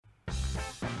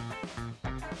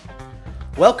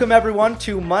Welcome everyone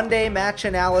to Monday Match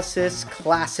Analysis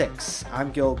Classics.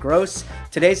 I'm Gil Gross.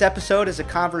 Today's episode is a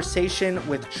conversation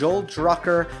with Joel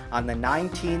Drucker on the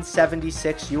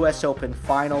 1976 US Open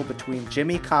final between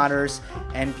Jimmy Connors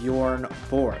and Bjorn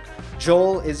Borg.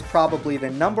 Joel is probably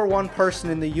the number one person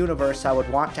in the universe I would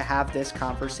want to have this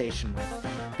conversation with,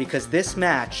 because this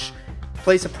match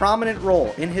plays a prominent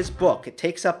role in his book. It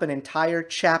takes up an entire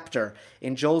chapter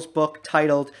in Joel's book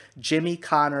titled Jimmy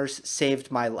Connors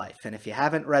Saved My Life. And if you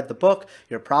haven't read the book,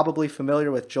 you're probably familiar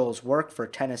with Joel's work for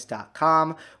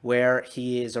Tennis.com, where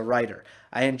he is a writer.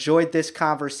 I enjoyed this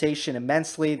conversation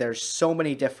immensely. There's so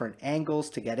many different angles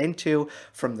to get into,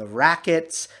 from the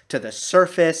rackets to the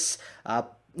surface.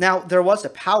 Now, there was a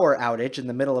power outage in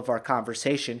the middle of our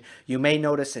conversation. You may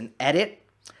notice an edit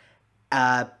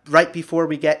right before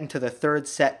we get into the third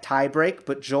set tiebreak,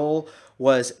 but Joel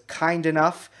was kind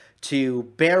enough to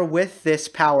bear with this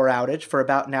power outage for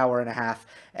about an hour and a half,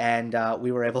 and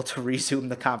we were able to resume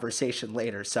the conversation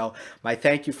later. So my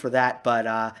thank you for that, but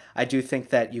I do think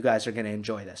that you guys are going to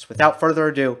enjoy this. Without further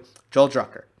ado, Joel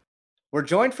Drucker. We're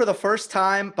joined for the first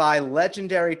time by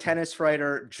legendary tennis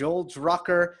writer Joel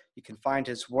Drucker. You can find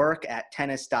his work at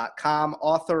tennis.com,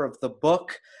 author of the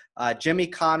book Jimmy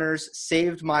Connors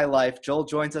Saved My Life. Joel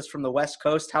joins us from the West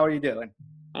Coast. How are you doing?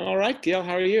 I'm all right, Gil.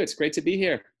 How are you? It's great to be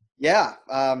here. Yeah,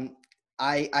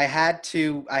 I had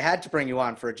to bring you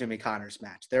on for a Jimmy Connors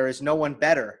match. There is no one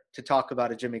better to talk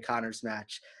about a Jimmy Connors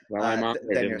match than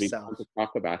yourself. To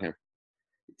talk about him.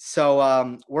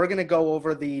 So we're going to go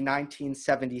over the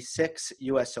 1976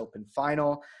 U.S. Open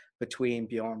final between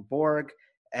Bjorn Borg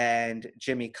and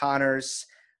Jimmy Connors.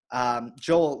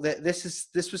 Joel,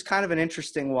 this was kind of an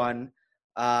interesting one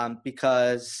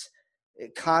because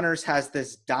Connors has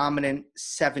this dominant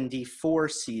 74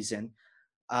 season,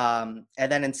 and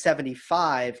then in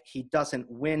 75 he doesn't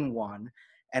win one.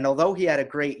 And although he had a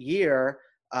great year,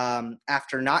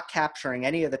 after not capturing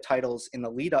any of the titles in the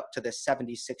lead up to this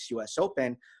 76 U.S.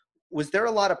 Open, was there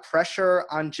a lot of pressure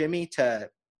on Jimmy to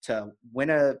win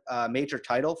a major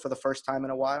title for the first time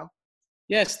in a while?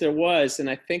 Yes, there was. And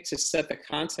I think to set the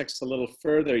context a little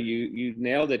further, you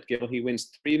nailed it, Gil. He wins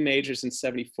 3 majors in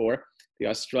 74, the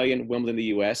Australian, Wimbledon,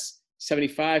 the US.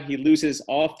 75, he loses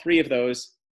all 3 of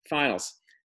those finals,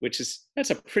 that's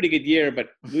a pretty good year, but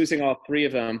losing all 3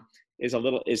 of them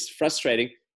is frustrating.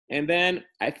 And then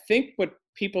I think what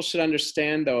people should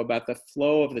understand, though, about the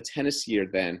flow of the tennis year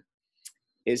then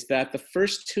is that the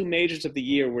first 2 majors of the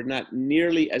year were not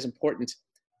nearly as important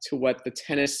to what the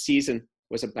tennis season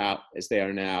was about as they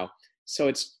are now. So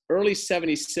it's early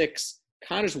 76.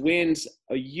 Connors wins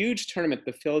a huge tournament,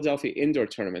 the Philadelphia Indoor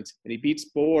Tournament, and he beats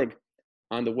Borg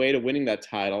on the way to winning that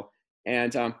title.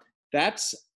 And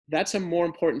that's a more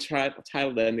important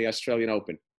title than the Australian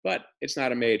Open, but it's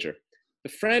not a major. The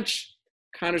French,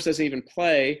 Connors doesn't even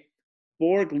play.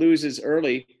 Borg loses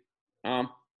early.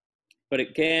 But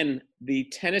again, the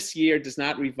tennis year does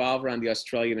not revolve around the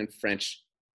Australian and French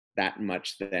that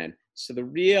much then. So the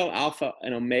real alpha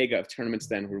and omega of tournaments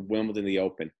then were Wimbledon, the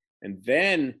Open. And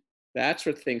then that's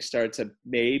where things start to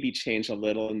maybe change a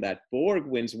little, and that Borg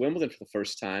wins Wimbledon for the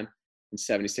first time in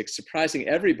 76, surprising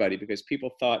everybody because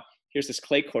people thought, here's this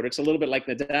clay courter. It's a little bit like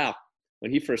Nadal when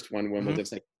he first won Wimbledon.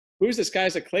 It's like, who's this guy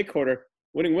as a clay courter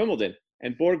winning Wimbledon?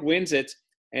 And Borg wins it.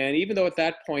 And even though at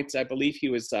that point, I believe he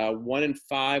was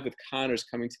 1-5 with Connors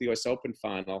coming to the US Open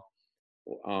final,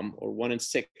 or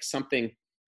 1-6, something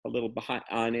a little behind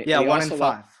on it. Yeah,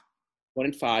 1-5.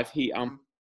 1-5.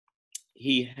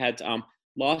 He had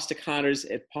lost to Connors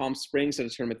at Palm Springs in a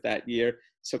tournament that year.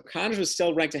 So Connors was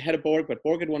still ranked ahead of Borg, but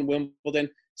Borg had won Wimbledon.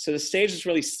 So the stage was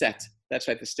really set. That's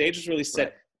right. The stage was really set.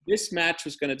 Right. This match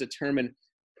was going to determine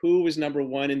who was number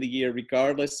 1 in the year,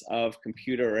 regardless of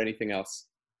computer or anything else.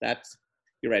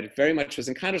 You're right. It very much was.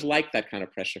 And Connors liked that kind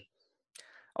of pressure.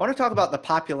 I want to talk about the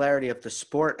popularity of the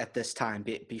sport at this time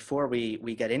before we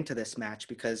get into this match,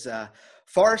 because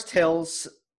Forest Hills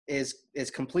is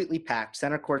completely packed.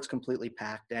 Center court's completely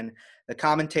packed. And the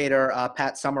commentator,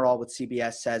 Pat Summerall with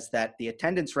CBS, says that the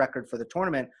attendance record for the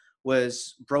tournament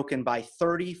was broken by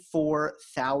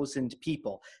 34,000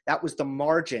 people. That was the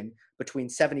margin between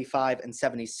 75 and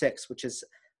 76, which is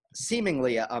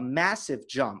seemingly a massive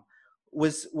jump.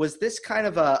 Was this kind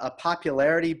of a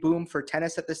popularity boom for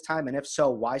tennis at this time? And if so,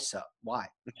 why so? Why?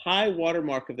 The high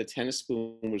watermark of the tennis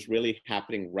boom was really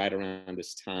happening right around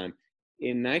this time.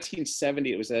 In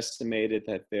 1970, it was estimated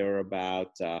that there were about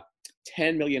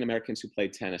 10 million Americans who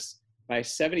played tennis. By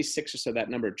 76 or so, that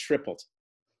number tripled.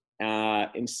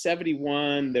 In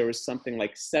 71, there was something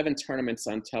like 7 tournaments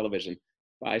on television.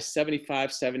 By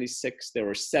 75, 76, there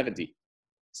were 70.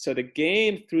 So the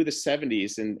game through the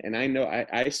 70s, and I know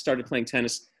I started playing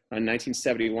tennis around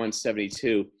 1971,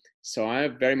 72. So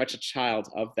I'm very much a child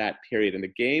of that period. And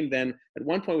the game then, at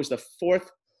one point, was the fourth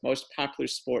most popular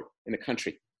sport in the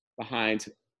country, behind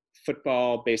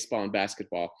football, baseball, and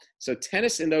basketball. So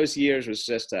tennis in those years was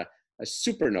just a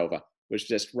supernova, was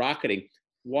just rocketing.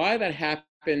 Why that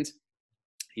happened,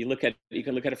 you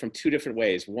can look at it from two different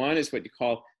ways. One is what you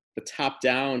call the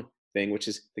top-down thing, which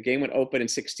is the game went open in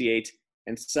 68,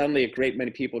 and suddenly a great many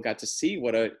people got to see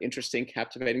what an interesting,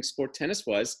 captivating sport tennis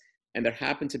was. And there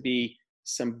happened to be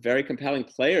some very compelling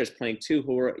players playing too,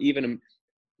 who were even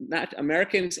not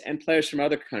Americans and players from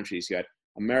other countries. You had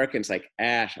Americans like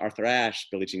Arthur Ashe,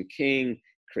 Billie Jean King,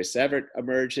 Chris Evert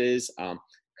emerges.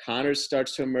 Connors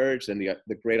starts to emerge. Then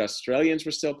the great Australians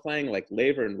were still playing, like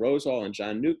Laver and Rosewall and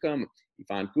John Newcombe,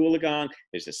 Ivan Goolagong.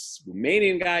 There's this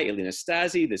Romanian guy, Elina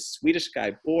Stasi, this Swedish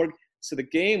guy, Borg. So the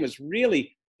game was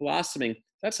really blossoming.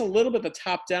 That's a little bit the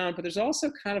top down, but there's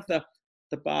also kind of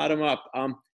the bottom up.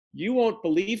 You won't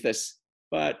believe this,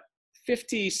 but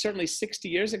 50, certainly 60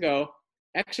 years ago,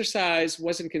 exercise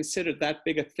wasn't considered that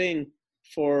big a thing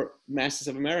for masses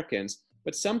of Americans.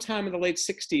 But sometime in the late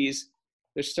 60s,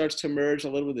 there starts to emerge a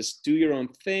little bit of this do your own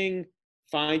thing,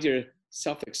 find your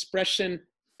self-expression,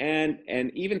 and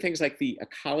even things like the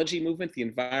ecology movement, the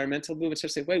environmental movement,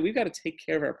 start to say, wait, we've got to take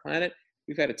care of our planet.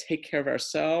 We've got to take care of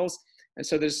ourselves. And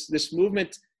so there's this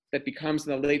movement that becomes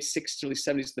in the late 60s, early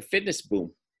 70s, the fitness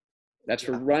boom. That's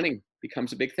where running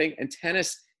becomes a big thing. And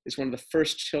tennis is one of the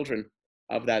first children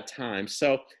of that time.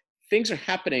 So things are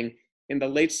happening in the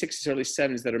late 60s, early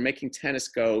 70s that are making tennis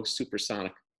go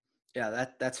supersonic. Yeah,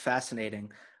 that's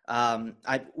fascinating.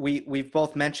 We've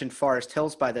both mentioned Forest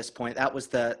Hills by this point. That was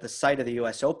the site of the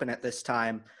U.S. Open at this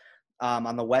time,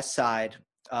 on the west side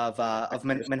of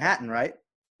Manhattan, right?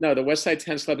 No, the West Side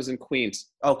Tennis Club is in Queens.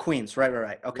 Oh, Queens,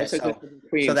 right. Okay, so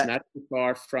Queens, so not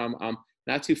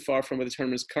too far from where the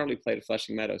tournament is currently played at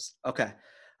Flushing Meadows. Okay,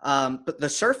 but the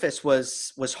surface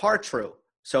was hard-true.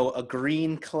 So a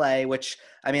green clay, which,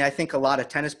 I mean, I think a lot of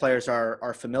tennis players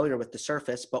are familiar with the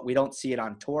surface, but we don't see it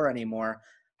on tour anymore.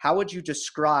 How would you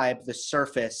describe the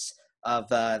surface of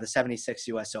the 76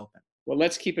 U.S. Open? Well,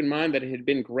 let's keep in mind that it had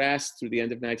been grass through the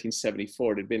end of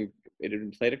 1974. It had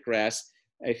been played at grass.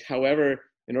 However,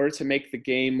 in order to make the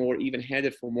game more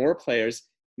even-handed for more players,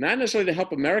 not necessarily to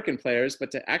help American players, but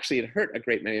to actually it hurt a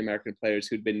great many American players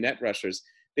who'd been net rushers.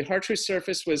 The hard-true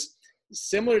surface was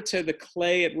similar to the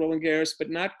clay at Roland Garros, but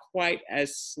not quite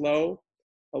as slow,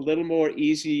 a little more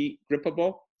easy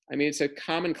grippable. I mean, it's a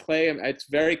common clay. It's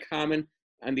very common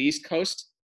on the East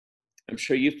Coast. I'm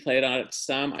sure you've played on it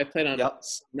some. I played on it,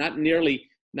 not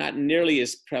nearly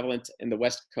as prevalent in the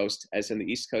West Coast as in the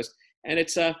East Coast. And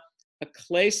it's a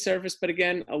clay surface, but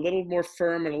again, a little more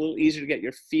firm and a little easier to get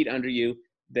your feet under you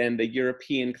than the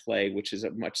European clay, which is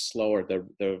a much slower,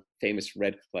 the famous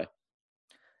red clay.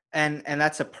 And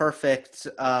that's a perfect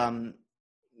thing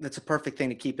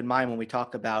to keep in mind when we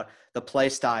talk about the play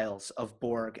styles of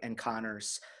Borg and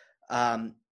Connors.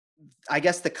 I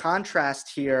guess the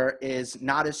contrast here is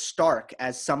not as stark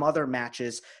as some other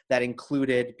matches that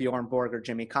included Bjorn Borg or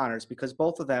Jimmy Connors, because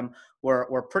both of them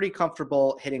were pretty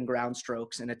comfortable hitting ground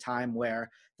strokes in a time where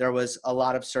there was a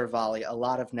lot of serve volley, a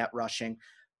lot of net rushing.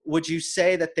 Would you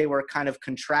say that they were kind of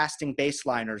contrasting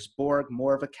baseliners? Borg,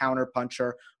 more of a counter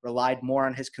puncher, relied more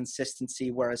on his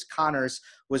consistency, whereas Connors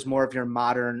was more of your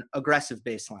modern aggressive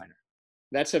baseliner.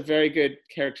 That's a very good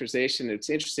characterization.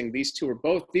 It's interesting. These were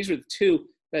the two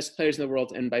best players in the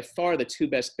world, and by far the two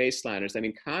best baseliners. I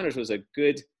mean, Connors was a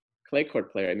good clay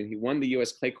court player. I mean, he won the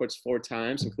U.S. clay courts 4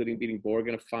 times, including beating Borg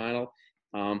in a final.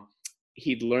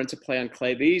 He'd learned to play on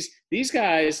clay. These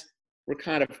guys were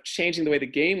kind of changing the way the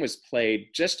game was played.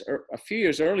 Just a few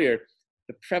years earlier,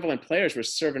 the prevalent players were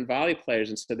serve and volley players,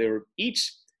 and so they were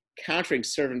each countering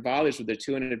serve and volleys with their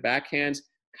two-handed backhands.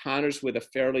 Connors with a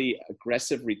fairly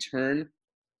aggressive return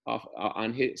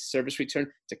on his service return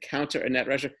to counter a net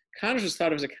rusher. Connors was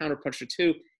thought of as a counter puncher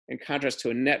too, in contrast to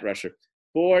a net rusher.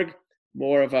 Borg,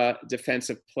 more of a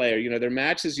defensive player. You know, their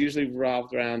matches usually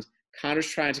revolved around Connors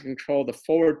trying to control the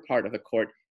forward part of the court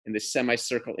in the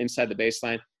semicircle inside the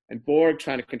baseline, and Borg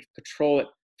trying to control it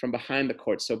from behind the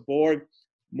court. So Borg,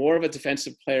 more of a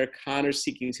defensive player, Connors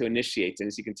seeking to initiate. And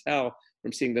as you can tell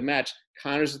from seeing the match,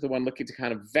 Connors is the one looking to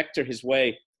kind of vector his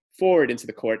way forward into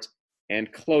the court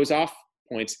and close off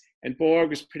points. And Borg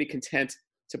was pretty content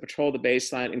to patrol the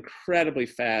baseline incredibly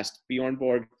fast. Bjorn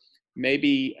Borg,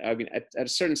 maybe, I mean, at a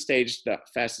certain stage, the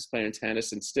fastest player in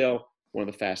tennis and still one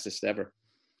of the fastest ever.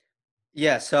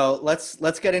 Yeah, so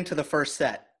let's get into the first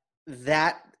set.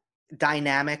 That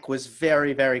dynamic was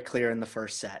very, very clear in the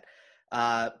first set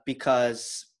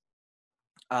because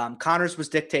Connors was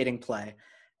dictating play.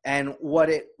 And what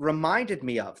it reminded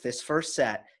me of, this first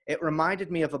set, it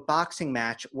reminded me of a boxing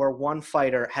match where one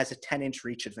fighter has a 10-inch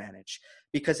reach advantage,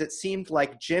 because it seemed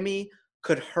like Jimmy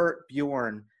could hurt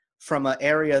Bjorn from an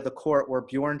area of the court where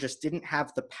Bjorn just didn't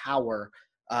have the power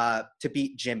to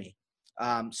beat Jimmy.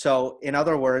 So in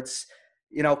other words,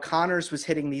 Connors was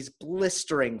hitting these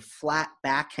blistering flat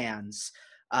backhands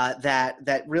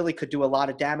that really could do a lot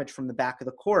of damage from the back of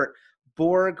the court.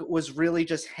 Borg was really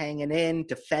just hanging in,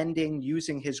 defending,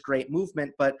 using his great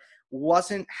movement, but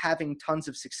wasn't having tons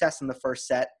of success in the first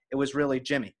set. It was really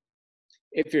Jimmy.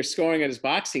 If you're scoring at his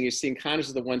boxing, you're seeing Connors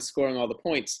is the one scoring all the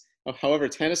points. However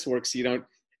tennis works, the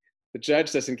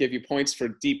judge doesn't give you points for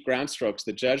deep ground strokes.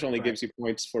 The judge only gives you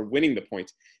points for winning the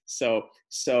point. So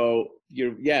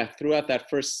throughout that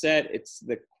first set, it's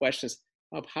the question is,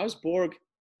 how's Borg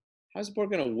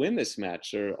going to win this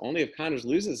match? Or only if Connors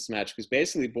loses this match? Because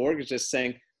basically Borg is just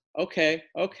saying, okay.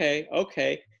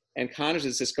 And Connors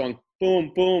is just going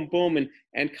boom, boom, boom.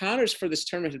 And Connors for this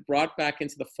tournament had brought back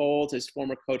into the fold his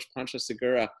former coach, Pancho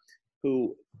Segura,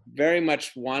 who very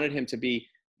much wanted him to be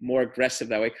more aggressive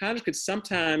that way. Connors could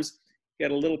sometimes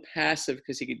get a little passive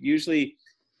because he could usually,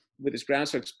 with his ground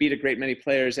strokes, beat a great many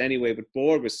players anyway. But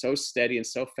Borg was so steady and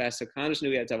so fast. So Connors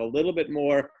knew he had to have a little bit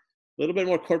more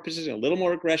court position, a little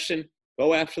more aggression,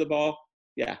 go after the ball.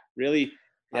 Yeah, really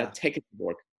take it to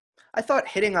Borg. I thought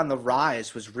hitting on the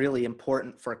rise was really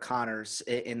important for Connors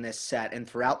in this set and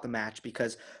throughout the match,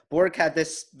 because Borg had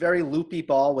this very loopy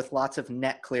ball with lots of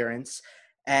net clearance,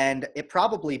 and it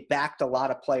probably backed a lot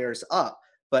of players up.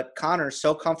 But Connors,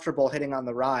 so comfortable hitting on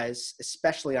the rise,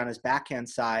 especially on his backhand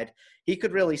side, he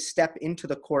could really step into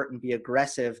the court and be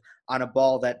aggressive on a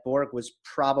ball that Borg was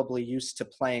probably used to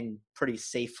playing pretty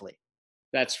safely.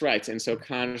 That's right. And so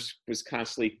Connors was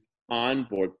constantly on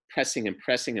Borg, pressing him,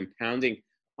 pounding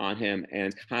on him.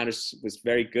 And Connors was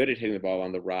very good at hitting the ball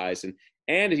on the rise. And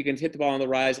if you can hit the ball on the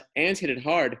rise and hit it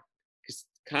hard, because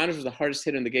Connors was the hardest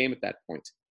hitter in the game at that point.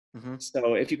 Mm-hmm.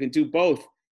 So if you can do both,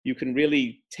 you can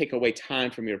really take away time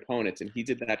from your opponent. And he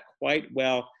did that quite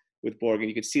well with Borg. And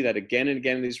you could see that again and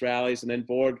again in these rallies. And then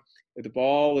Borg, if the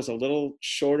ball was a little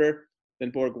shorter than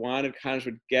Borg wanted, Connors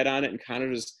would get on it, and Connors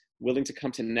was willing to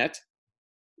come to net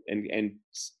and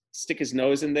stick his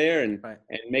nose in there and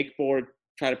make Borg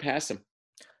try to pass him.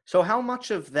 So how much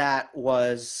of that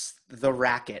was the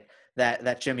racket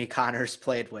that Jimmy Connors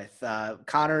played with?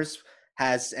 Connors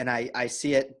has, and I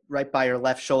see it right by your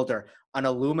left shoulder, an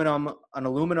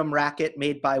aluminum racket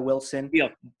made by Wilson. Yeah.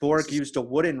 Borg used a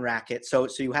wooden racket, so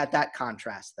you had that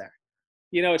contrast there.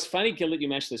 It's funny, Gil, that you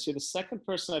mentioned this. You're the second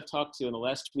person I've talked to in the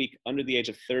last week under the age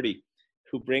of 30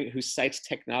 who cites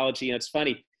technology. And it's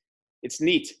funny. It's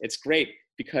neat. It's great,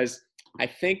 because I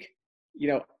think,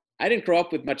 I didn't grow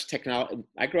up with much technology.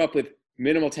 I grew up with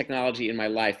minimal technology in my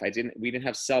life. We didn't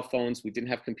have cell phones. We didn't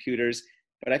have computers.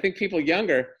 But I think people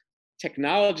younger,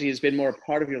 technology has been more a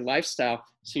part of your lifestyle.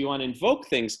 So you want to invoke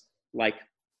things like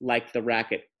the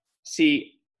racket.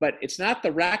 See, but it's not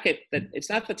the racket it's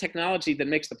not the technology that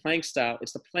makes the playing style.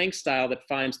 It's the playing style that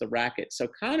finds the racket. So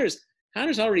Connors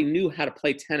already knew how to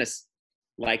play tennis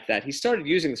like that. He started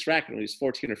using this racket when he was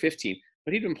 14 or 15,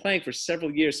 but he'd been playing for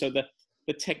several years. So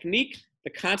the technique,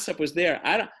 the concept was there.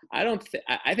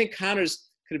 I think Connors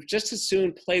could have just as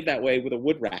soon played that way with a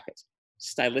wood racket,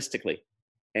 stylistically,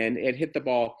 and hit the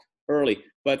ball early.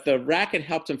 But the racket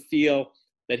helped him feel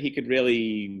that he could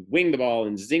really wing the ball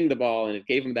and zing the ball, and it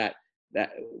gave him that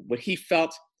what he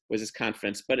felt was his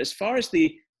confidence. But as far as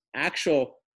the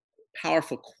actual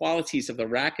powerful qualities of the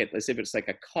racket, as if it's like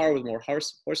a car with more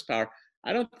horsepower,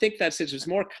 I don't think that's it. It was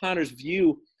more Connors'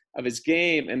 view of his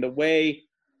game and the way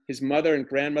his mother and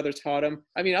grandmother taught him.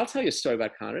 I mean, I'll tell you a story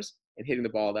about Connors and hitting the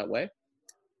ball that way.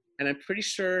 And I'm pretty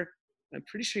sure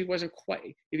he wasn't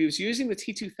quite, if he was using the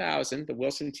T2000, the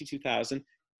Wilson T2000,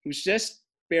 he was just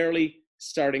barely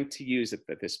starting to use it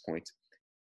at this point,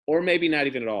 or maybe not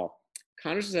even at all.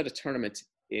 Connors was at a tournament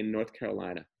in North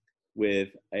Carolina with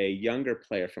a younger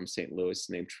player from St. Louis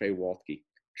named Trey Waltke.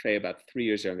 Trey, about 3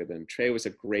 years younger than him. Trey was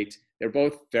they're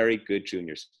both very good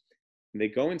juniors. And they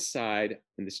go inside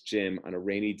in this gym on a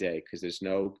rainy day because there's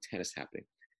no tennis happening.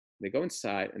 And they go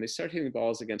inside and they start hitting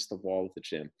balls against the wall of the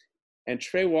gym. And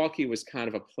Trey Waltke was kind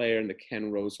of a player in the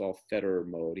Ken Rosewall Federer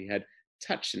mode. He had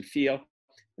touch and feel. And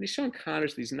he's showing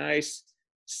Connors these nice,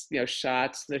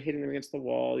 shots. They're hitting them against the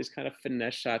wall, these kind of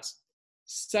finesse shots.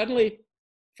 Suddenly,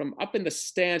 from up in the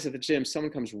stands of the gym,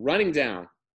 someone comes running down.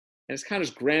 And it's Connors'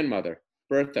 grandmother,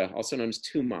 Bertha, also known as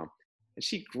Two Mom. And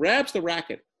she grabs the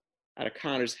racket out of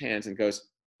Connors' hands and goes,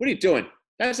 "What are you doing?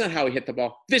 That's not how he hit the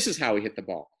ball. This is how he hit the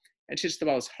ball." And she hits the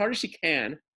ball as hard as she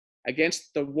can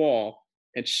against the wall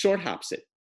and short hops it,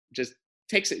 just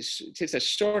takes a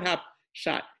short hop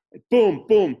shot, boom,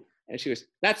 boom. And she goes,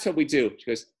 that's what we do. She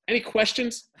goes, any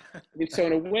questions? I mean, so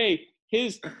in a way,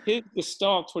 his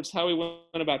gestalt towards how he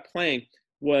went about playing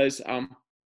was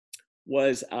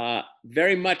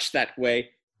very much that way.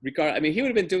 I mean, he would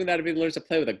have been doing that if he learns to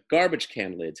play with a garbage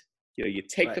can lid. You know, you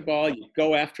take the ball, you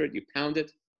go after it, you pound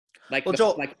it. Well,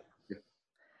 Joel,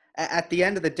 at the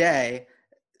end of the day,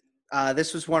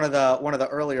 this was one of the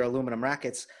earlier aluminum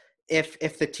rackets. If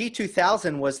the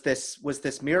T2000 was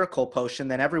this miracle potion,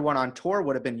 then everyone on tour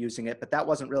would have been using it, but that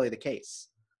wasn't really the case.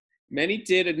 Many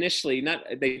did initially.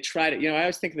 They tried it. You know, I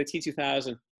always think of the T2000.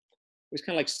 It was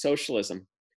kind of like socialism.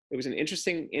 It was an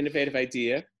interesting, innovative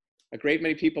idea. A great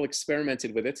many people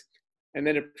experimented with it, and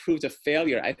then it proved a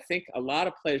failure. I think a lot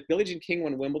of players, Billie Jean King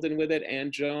won Wimbledon with it,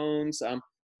 Ann Jones,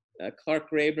 Clark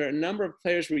Graber, a number of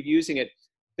players were using it.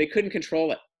 They couldn't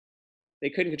control it.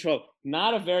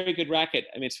 Not a very good racket.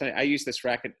 I mean, it's funny. I use this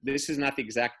racket. This is not the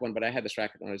exact one, but I had this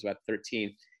racket when I was about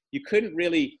 13. You couldn't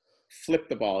really flip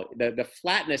the ball. The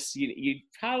flatness, you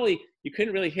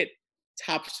couldn't really hit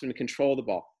topspin to control the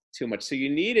ball too much. So you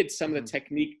needed some of the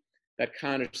technique that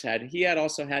Connors had. He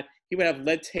would have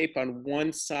lead tape on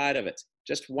one side of it,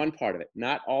 just one part of it,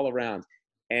 not all around.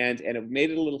 And it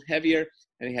made it a little heavier,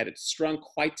 and he had it strung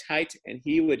quite tight. And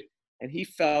he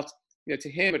felt, you know,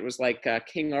 to him, it was like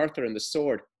King Arthur and the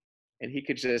sword. And he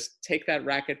could just take that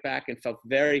racket back and felt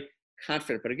very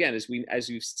confident. But again, as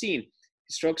you've seen,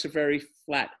 his strokes are very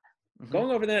flat.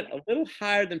 Going over the net a little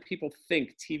higher than people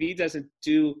think. TV doesn't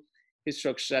do his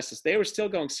strokes justice. They were still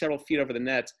going several feet over the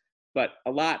net, but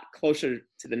a lot closer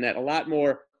to the net, a lot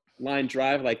more line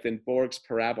drive-like than Borg's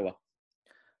parabola.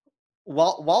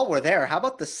 While we're there, how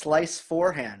about the slice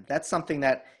forehand? That's something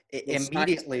that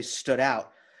immediately stood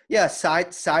out. Yeah,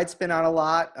 side spin on a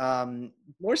lot.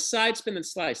 More side spin than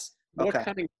slice. More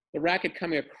coming, the racket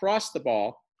coming across the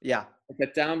ball. Yeah.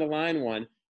 That down the line one.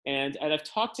 And I've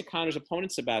talked to Connor's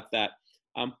opponents about that.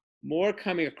 More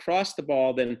coming across the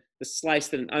ball than the slice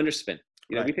than an underspin.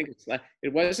 You know, we think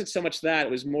it wasn't so much that,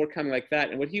 it was more coming like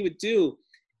that. And what he would do,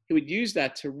 he would use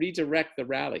that to redirect the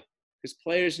rally. Because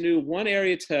players knew one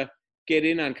area to get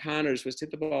in on Connors was to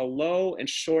hit the ball low and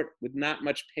short with not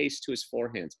much pace to his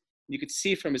forehand. You could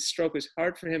see from his stroke, it was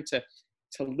hard for him to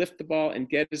lift the ball and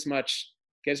get as much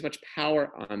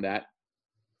power on that.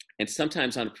 And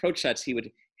sometimes on approach shots, he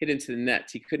would hit into the net.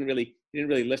 He didn't really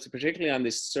lift it, particularly on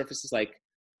these surfaces like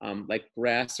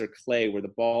grass or clay where the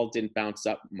ball didn't bounce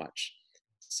up much.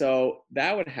 So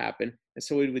that would happen. And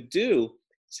so what he would do,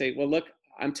 say, well, look,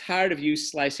 I'm tired of you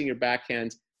slicing your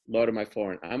backhand low to my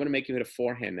forehand. I'm going to make you hit a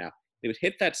forehand now. They would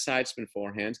hit that side spin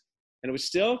forehand, and it was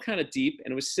still kind of deep,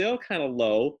 and it was still kind of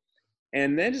low.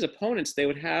 And then his opponents, they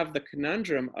would have the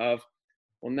conundrum of,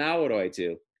 well, now what do I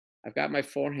do? I've got my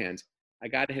forehand. I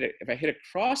got to hit it. If I hit a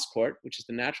cross court, which is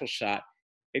the natural shot,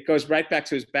 it goes right back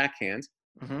to his backhand.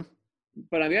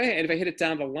 But on the other hand, if I hit it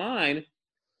down the line,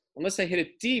 unless I hit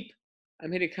it deep,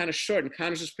 I'm hitting kind of short. And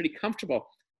Connors was pretty comfortable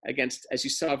against, as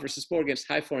you saw, versus Borg against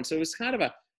high forehand. So it was kind of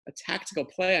a tactical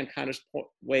play on Connors'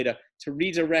 way to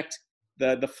redirect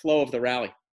the flow of the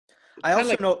rally. I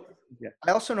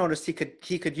also noticed he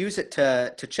could use it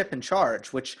to chip and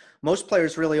charge, which most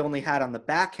players really only had on the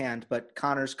backhand, but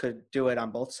Connors could do it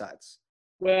on both sides.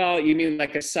 Well, you mean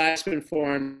like a side spin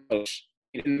forehand approach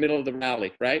in the middle of the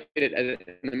rally, right? In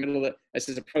the middle of as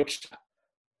his approach shot.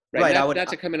 Right.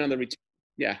 That's a come in on the return.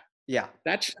 Yeah. Yeah.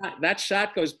 That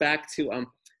shot goes back to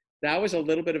that was a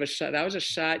little bit of a shot. That was a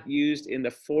shot used in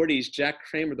the 40s. Jack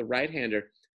Kramer, the right-hander,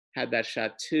 had that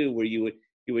shot too, where you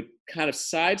would kind of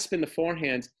side spin the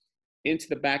forehand into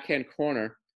the backhand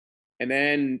corner and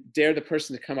then dare the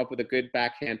person to come up with a good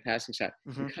backhand passing shot.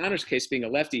 In Connor's case, being a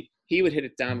lefty, he would hit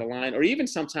it down the line or even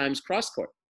sometimes cross court.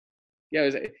 Yeah,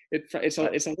 it's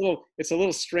a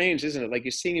little strange, isn't it? Like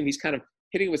you're seeing him, he's kind of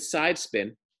hitting it with side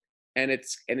spin and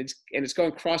it's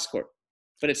going cross court,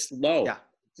 but it's low.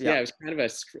 Yeah, it was kind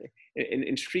of an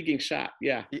intriguing shot.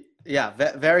 Yeah. Yeah,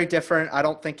 very different. I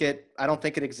don't think it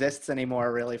exists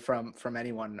anymore, really, from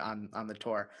anyone on the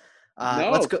tour. No.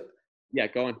 Let's go. Yeah,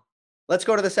 go on. Let's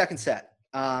go to the second set.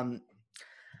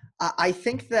 I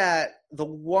think that the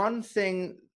one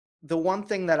thing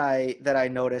that I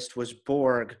noticed was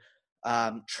Borg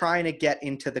trying to get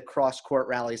into the cross court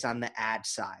rallies on the ad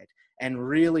side and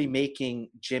really making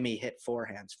Jimmy hit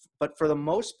forehands. But for the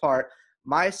most part,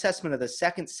 my assessment of the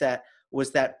second set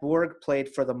was that Borg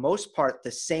played for the most part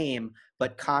the same,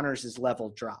 but Connors'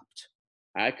 level dropped.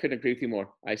 I couldn't agree with you more.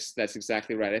 That's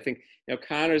exactly right. I think,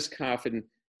 Connors' confidence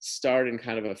started in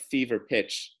kind of a fever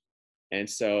pitch. And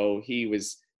so he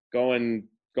was going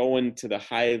to the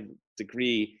high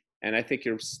degree. And I think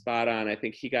you're spot on. I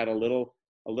think he got a little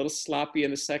a little sloppy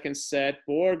in the second set.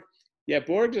 Borg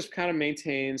just kind of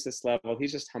maintains this level.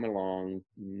 He's just humming along.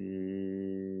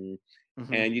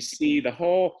 Mm-hmm. And you see the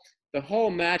whole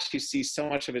match, you see so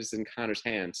much of it is in Connor's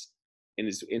hands, in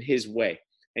his way.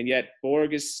 And yet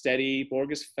Borg is steady,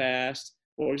 Borg is fast,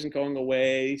 Borg isn't going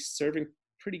away, serving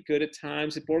pretty good at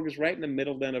times. And Borg is right in the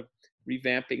middle then of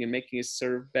revamping and making his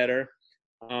serve better.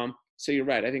 So you're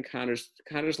right. I think Connor's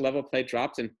level of play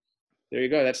dropped, and there you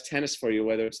go. That's tennis for you,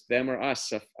 whether it's them or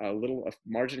us. A little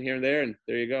margin here and there, and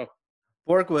there you go.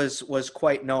 Borg was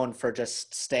quite known for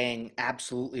just staying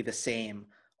absolutely the same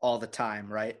all the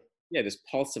time, right? Yeah, this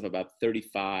pulse of about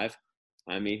 35.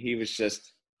 I mean, he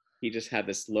just had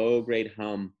this low grade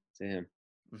hum to him.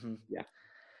 Mm-hmm. Yeah.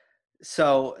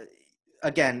 So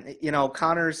again,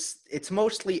 Connor's, it's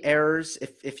mostly errors.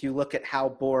 If you look at how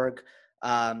Borg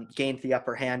gained the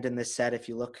upper hand in this set, if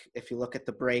you look at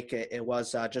the break, it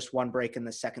was just one break in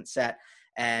the second set,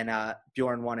 and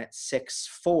Bjorn won it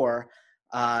 6-4.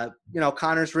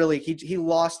 Connor's really, he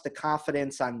lost the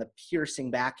confidence on the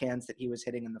piercing backhands that he was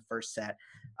hitting in the first set,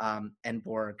 and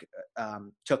Borg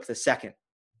took the second.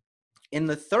 In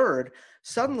the third,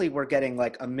 suddenly we're getting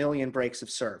like a million breaks of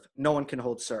serve. No one can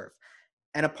hold serve.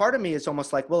 And a part of me is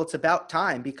almost like, well, it's about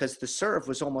time, because the serve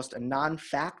was almost a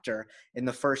non-factor in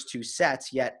the first two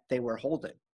sets, yet they were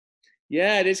holding.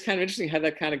 Yeah, it is kind of interesting how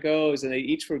that kind of goes. And they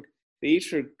each were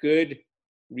good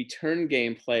return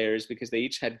game players, because they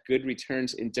each had good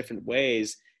returns in different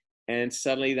ways. And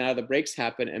suddenly now the breaks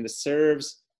happen, and the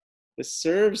serves,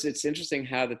 it's interesting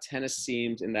how the tennis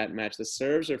seemed in that match. The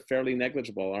serves are fairly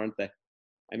negligible, aren't they?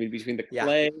 I mean, between the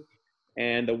play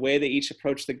and the way they each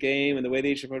approached the game and the way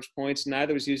they each approached points,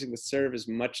 neither was using the serve as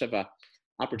much of a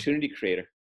opportunity creator.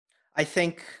 I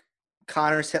think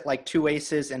Connor's hit like 2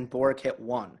 aces and Borg hit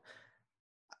 1.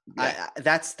 Yeah.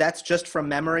 That's just from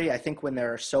memory. I think when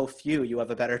there are so few, you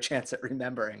have a better chance at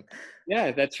remembering.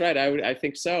 Yeah, that's right. I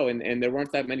think so. And there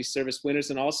weren't that many service winners.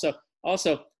 And also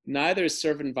neither is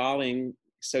serve and volleying,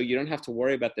 so you don't have to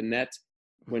worry about the net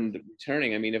when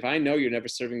returning. I mean, if I know you're never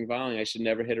serving and volleying, I should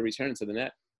never hit a return to the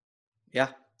net. Yeah.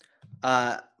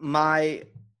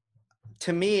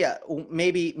 To me,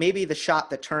 maybe the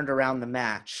shot that turned around the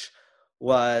match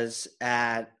was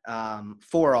at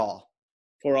 4-all.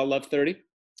 4-all love 30?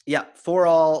 Yeah,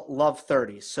 4-all love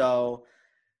 30. So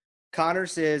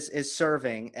Connors is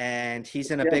serving, and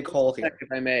he's in a big hole here.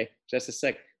 If I may, just a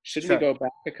sec. Shouldn't we go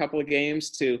back a couple of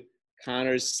games to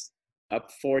Connors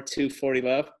up 4-2, 40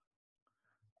 love?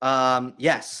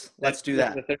 Yes, let's do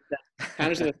that.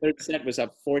 Connors in the third set was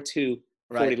up 4-2,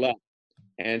 40 love.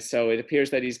 And so it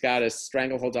appears that he's got a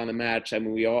stranglehold on the match. I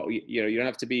mean, we all, you don't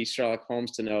have to be Sherlock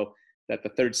Holmes to know that the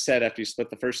third set after you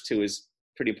split the first two is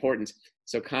pretty important.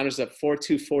 So Connor's up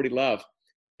 4-2, 40 love,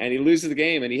 and he loses the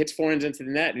game, and he hits forehands into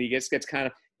the net, and he gets kind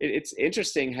of, it's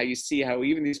interesting how you see how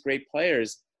even these great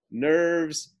players,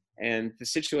 nerves and the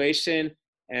situation,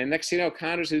 and next thing you know,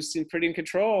 Connors, who's pretty in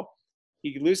control,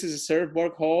 he loses his serve,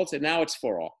 Borg holds, and now it's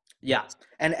 4-all. Yeah.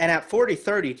 And at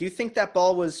 40-30, do you think that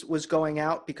ball was going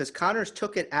out? Because Connors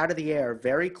took it out of the air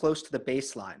very close to the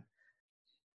baseline.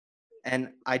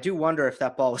 And I do wonder if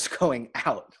that ball was going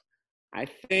out. I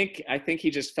think he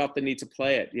just felt the need to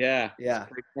play it. Yeah. Yeah.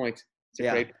 It's a great point. It's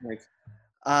a great point.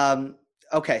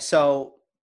 Okay. So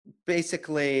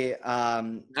basically,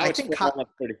 now I think 4-all love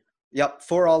 30. Yep.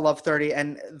 4-all love 30.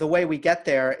 And the way we get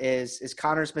there is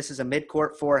Connors misses a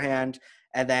mid-court forehand,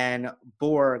 and then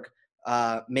Borg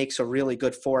makes a really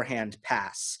good forehand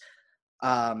pass.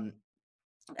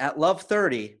 At love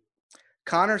 30,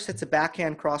 Connors hits a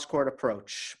backhand cross-court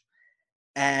approach,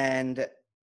 and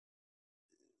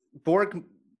Borg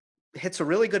hits a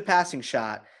really good passing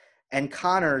shot, and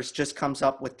Connors just comes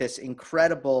up with this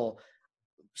incredible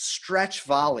stretch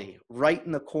volley right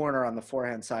in the corner on the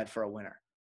forehand side for a winner.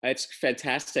 It's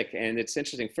fantastic, and it's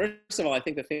interesting. First of all, I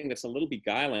think the thing that's a little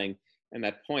beguiling in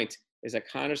that point is that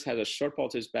Connors has a short ball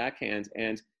to his backhand,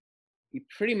 and you're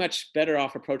pretty much better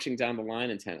off approaching down the line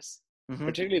in tennis. Mm-hmm.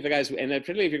 Particularly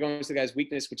if you're going to the guy's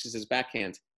weakness, which is his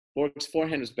backhand. Borg's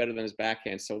forehand was better than his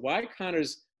backhand. So why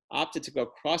Connors opted to go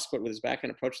cross-court with his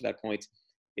backhand approach to that point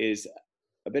is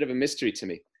a bit of a mystery to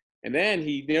me. And then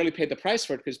he nearly paid the price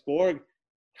for it, because Borg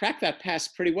cracked that pass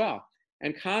pretty well.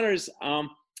 And Connors,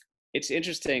 it's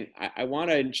interesting. I want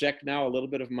to inject now a little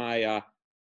bit of my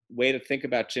way to think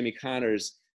about Jimmy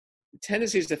Connors. The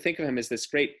tendency is to think of him as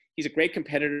he's a great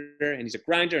competitor, and he's a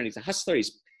grinder, and he's a hustler.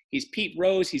 He's Pete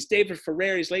Rose, he's David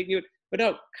Ferrer, he's Leighton Hewitt. But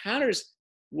no, Connors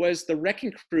was the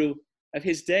wrecking crew of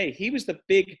his day. He was the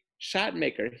big shot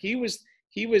maker. He was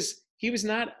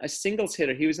not a singles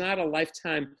hitter. He was not a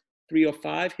lifetime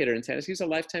 305 hitter in tennis. He was a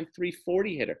lifetime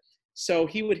 340 hitter. So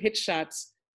he would hit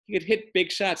shots. he could hit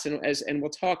big shots. And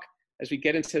we'll talk as we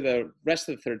get into the rest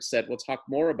of the third set. We'll talk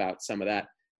more about some of that.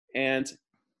 And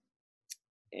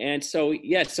so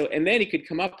and then he could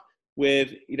come up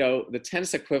with the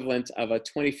tennis equivalent of a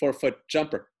 24-foot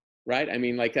jumper, right? I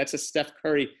mean, like that's a Steph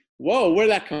Curry. Whoa, where'd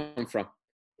that come from?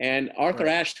 And Arthur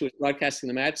Ashe, who was broadcasting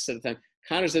the match at the time,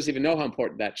 Connors doesn't even know how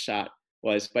important that shot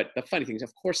was. But the funny thing is,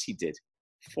 of course he did.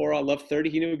 4-all love 30.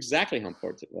 He knew exactly how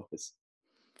important it was.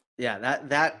 Yeah,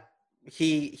 that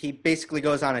he basically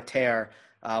goes on a tear,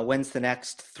 wins the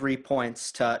next 3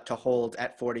 points to hold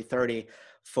at 40-30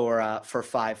 for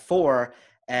 5-4.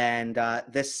 And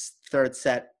this third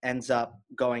set ends up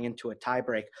going into a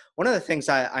tiebreak. One of the things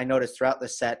I noticed throughout the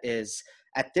set is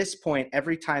at this point,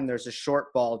 every time there's a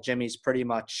short ball, Jimmy's pretty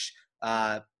much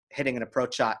hitting an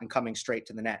approach shot and coming straight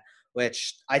to the net,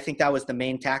 which I think that was the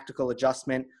main tactical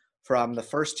adjustment from the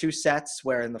first 2 sets,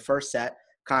 where in the first set,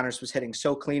 Connors was hitting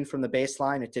so clean from the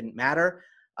baseline, it didn't matter.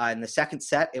 In the second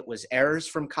set, it was errors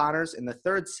from Connors. In the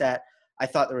third set, I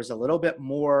thought there was a little bit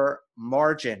more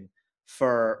margin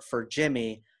for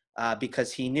Jimmy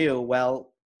because he knew,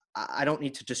 well, I don't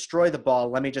need to destroy the ball.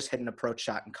 Let me just hit an approach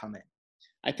shot and come in.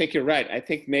 I think you're right. I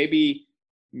think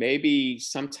maybe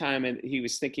sometime he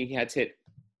was thinking he had to hit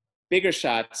bigger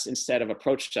shots instead of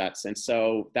approach shots. And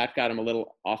so that got him a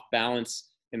little off balance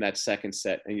in that second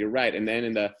set. And you're right. And then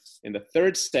in the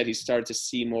third set, he started to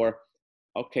see more,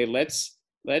 okay, let's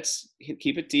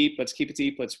keep it deep. Let's keep it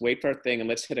deep. Let's wait for our thing. And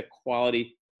let's hit a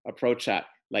quality approach shot.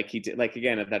 Like he did, like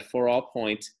again, at that 4-all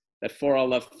point, that 4-all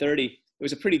love 30, it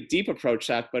was a pretty deep approach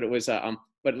shot, but it was,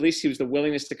 but at least he was the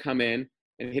willingness to come in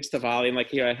and hits the volley. And like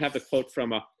here, I have the quote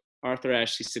from Arthur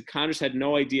Ashe. He said, Connors had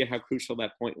no idea how crucial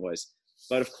that point was.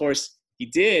 But of course he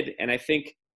did. And I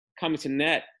think coming to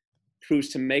net proves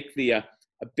to make a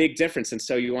big difference. And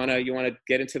so you want to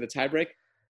get into the tiebreak?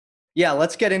 Yeah,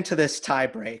 let's get into this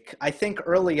tiebreak. I think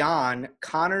early on,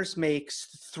 Connors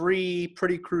makes 3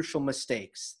 pretty crucial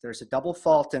mistakes. There's a double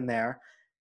fault in there.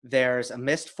 There's a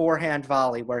missed forehand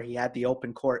volley where he had the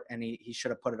open court and he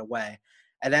should have put it away.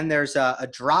 And then there's a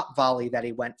drop volley that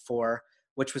he went for,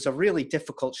 which was a really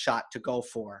difficult shot to go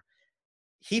for.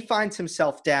 He finds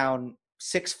himself down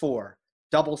 6-4,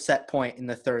 double set point in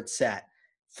the third set.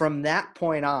 From that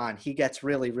point on, he gets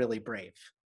really, really brave.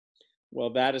 Well,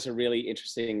 that is a really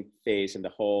interesting phase in the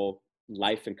whole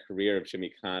life and career of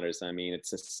Jimmy Connors. I mean,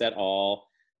 it's a set all.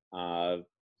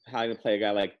 Having to play a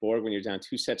guy like Borg when you're down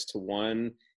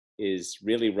 2-1 is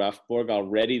really rough. Borg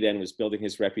already then was building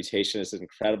his reputation as an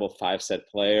incredible 5-set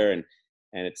player, and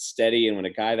it's steady. And when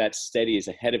a guy that steady is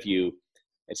ahead of you,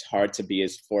 it's hard to be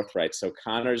as forthright. So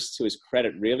Connors, to his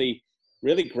credit, really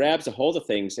grabs a hold of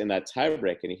things in that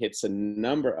tiebreak, and he hits a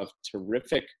number of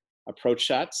terrific approach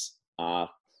shots.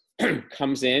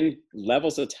 Comes in,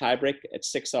 levels the tiebreak at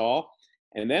 6-all,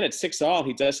 and then at 6-all,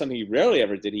 he does something he rarely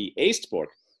ever did. He aced Borg.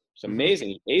 It's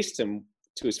amazing. He aced him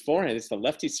to his forehand. It's the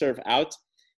lefty serve out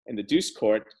in the deuce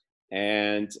court,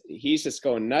 and he's just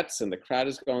going nuts, and the crowd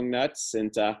is going nuts,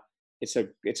 and it's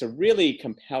a really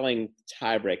compelling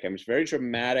tiebreak. I mean, it's very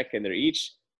dramatic, and they're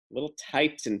each a little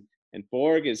tight, and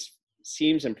Borg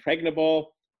seems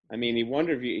impregnable. I mean, you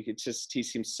wonder if he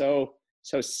seems so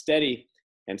steady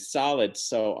and solid.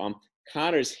 So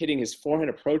Connors hitting his forehand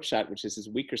approach shot, which is his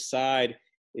weaker side,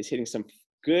 is hitting some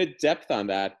good depth on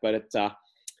that. But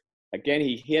again,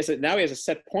 he has a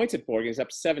set point at Borg. He's up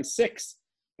 7-6,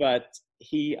 but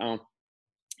he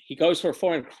goes for a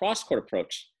forehand cross court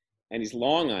approach, and he's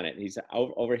long on it. He's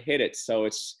overhit it, so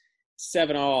it's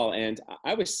 7-all. And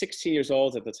I was 16 years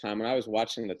old at the time when I was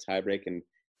watching the tiebreak and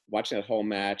watching that whole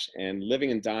match and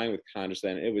living and dying with Connors.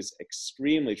 Then it was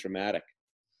extremely dramatic.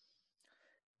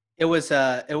 It was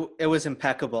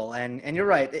impeccable, and you're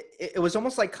right. It was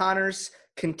almost like Connors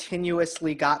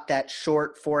continuously got that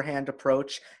short forehand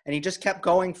approach, and he just kept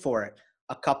going for it.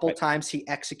 A couple times he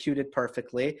executed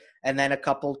perfectly, and then a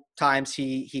couple times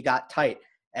he got tight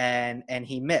and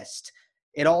he missed.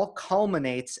 It all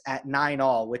culminates at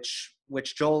 9-all, which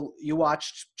Joel, you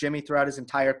watched Jimmy throughout his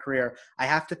entire career. I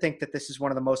have to think that this is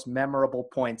one of the most memorable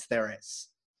points there is.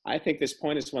 I think this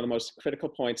point is one of the most critical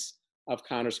points of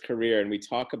Connors' career, and we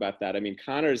talk about that. I mean,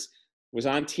 Connors was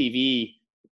on TV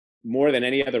more than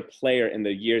any other player in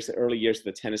the early years of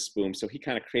the tennis boom, so he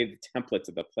kind of created the template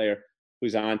of the player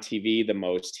who's on TV the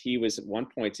most. He was at one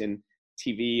point in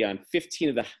TV on 15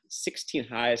 of the 16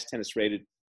 highest tennis-rated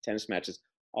tennis matches,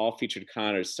 all featured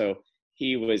Connors. So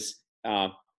he was,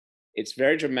 it's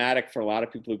very dramatic for a lot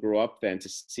of people who grew up then to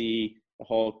see the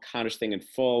whole Connors thing in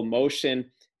full motion.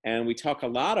 And we talk a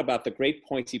lot about the great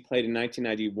points he played in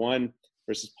 1991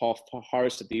 versus Paul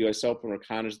Harris at the US Open, where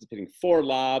Connors is hitting 4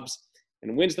 lobs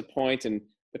and wins the point. And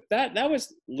But that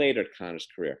was later in Connors'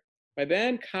 career. By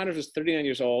then, Connors was 39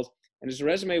 years old, and his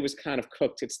resume was kind of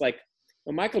cooked. It's like,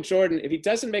 well, Michael Jordan, if he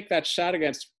doesn't make that shot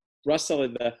against Russell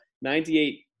in the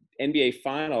 98 NBA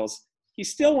Finals, he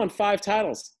still won 5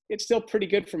 titles. It's still pretty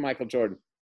good for Michael Jordan.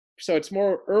 So it's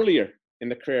more earlier in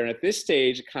the career. And at this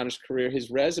stage of Connor's career, his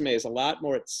resume is a lot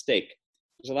more at stake.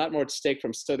 There's a lot more at stake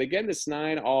from. So they get this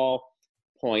 9-all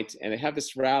point, and they have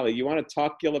this rally. You want to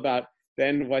talk, Gil, about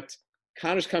then what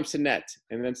Connors comes to net,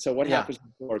 and then so what happens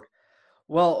with Borg?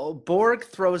 Well, Borg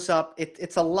throws up.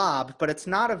 It's a lob, but it's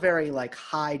not a very like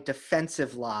high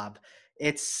defensive lob.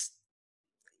 It's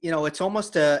it's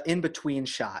almost a in-between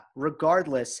shot.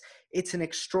 Regardless, it's an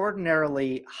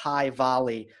extraordinarily high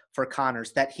volley for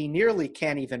Connors that he nearly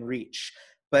can't even reach.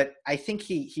 But I think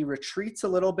he retreats a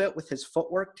little bit with his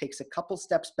footwork, takes a couple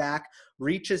steps back,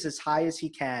 reaches as high as he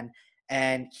can,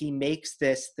 and he makes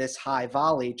this high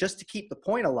volley just to keep the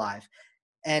point alive.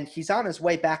 And he's on his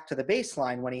way back to the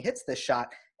baseline when he hits this shot,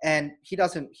 and he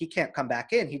can't come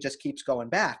back in. He just keeps going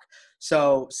back.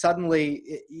 So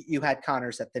suddenly you had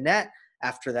Connors at the net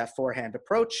after that forehand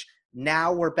approach.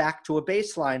 Now we're back to a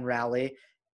baseline rally.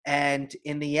 And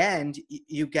in the end,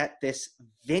 you get this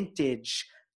vintage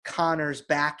Connors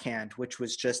backhand, which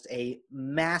was just a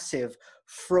massive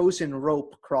frozen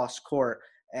rope cross court,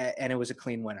 and it was a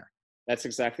clean winner. That's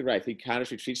exactly right.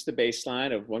 Connors retreats the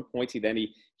baseline. At one point, he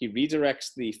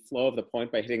redirects the flow of the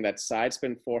point by hitting that side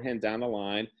spin forehand down the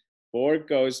line. Borg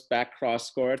goes back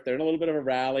cross court. They're in a little bit of a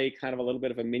rally, kind of a little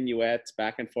bit of a minuet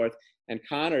back and forth. And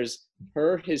Connors,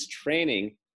 per his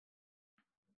training,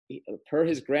 per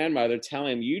his grandmother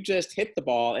telling him, you just hit the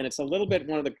ball. And it's a little bit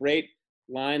one of the great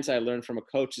lines I learned from a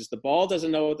coach is the ball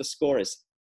doesn't know what the score is.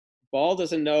 The ball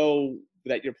doesn't know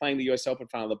that you're playing the U.S. Open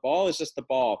final. The ball is just the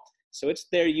ball. So it's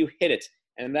there, you hit it.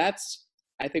 And that's,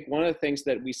 I think, one of the things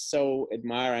that we so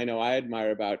admire, I know I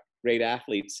admire about great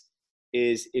athletes,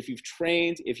 is if you've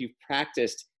trained, if you've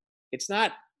practiced, it's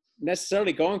not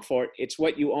necessarily going for it, it's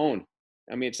what you own.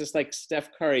 I mean, it's just like Steph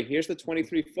Curry, here's the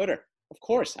 23-footer. Of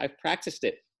course, I've practiced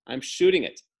it. I'm shooting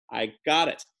it. I got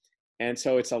it. And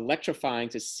so it's electrifying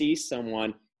to see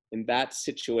someone in that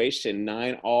situation,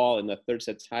 9-all in the third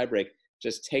set tiebreak,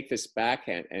 just take this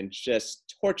backhand and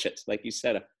just torch it. Like you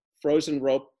said, a frozen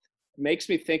rope. Makes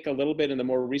me think a little bit in the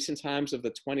more recent times of the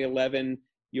 2011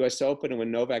 U.S. Open and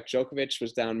when Novak Djokovic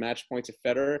was down match point to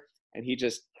Federer and he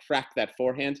just cracked that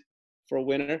forehand for a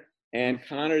winner. And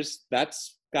Connors,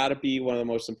 that's got to be one of the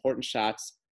most important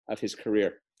shots of his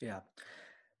career. Yeah.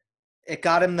 It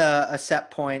got him a set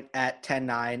point at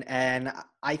 10-9, and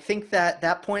I think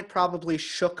that point probably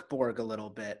shook Borg a little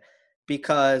bit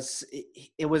because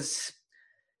it was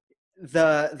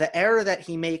the error that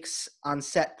he makes on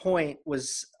set point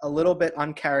was a little bit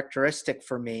uncharacteristic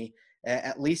for me,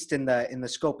 at least in the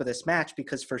scope of this match,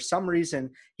 because for some reason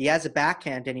he has a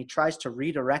backhand and he tries to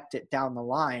redirect it down the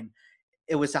line.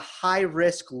 It was a high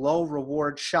risk, low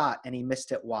reward shot, and he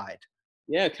missed it wide.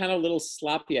 Yeah, kind of a little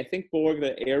sloppy. I think Borg,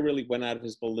 the air really went out of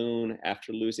his balloon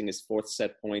after losing his fourth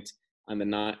set point on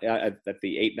the at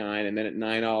the 8-9, and then at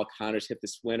 9-all, Connors hit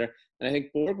this winner. And I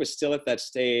think Borg was still at that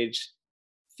stage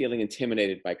feeling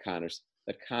intimidated by Connors,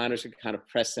 that Connors could kind of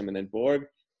press him. And then Borg,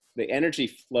 the energy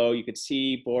flow, you could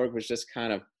see Borg was just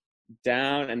kind of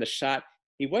down, and the shot,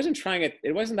 he wasn't trying it.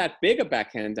 It wasn't that big a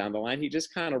backhand down the line. He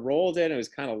just kind of rolled it, and it was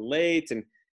kind of late and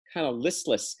kind of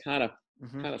listless, kind of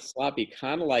sloppy,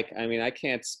 kind of like, I mean, I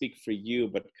can't speak for you,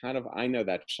 but kind of, I know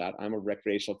that shot. I'm a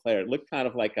recreational player. It looked kind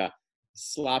of like a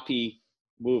sloppy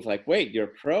move, like, wait, you're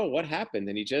a pro? What happened?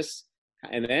 And he just,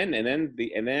 and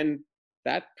then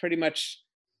that pretty much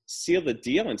sealed the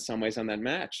deal in some ways on that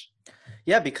match.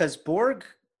 Yeah, because Borg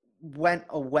went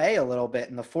away a little bit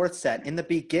in the fourth set. In the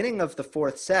beginning of the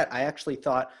fourth set, I actually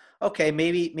thought, okay,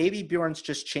 maybe Bjorn's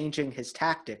just changing his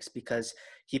tactics because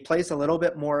he plays a little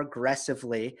bit more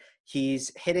aggressively.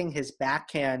 He's hitting his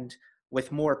backhand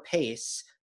with more pace.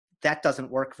 That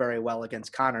doesn't work very well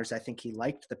against Connors. I think he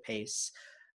liked the pace.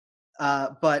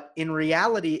 But in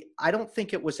reality, I don't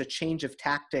think it was a change of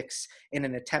tactics in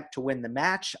an attempt to win the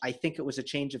match. I think it was a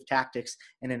change of tactics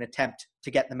in an attempt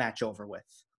to get the match over with.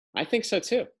 I think so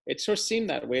too. It sort of seemed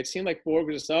that way. It seemed like Borg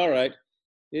was just, all right,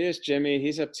 here's Jimmy.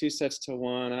 He's up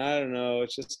 2-1. I don't know.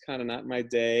 It's just kind of not my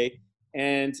day.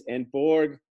 And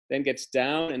Borg then gets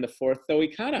down in the fourth, though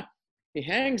he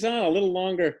hangs on a little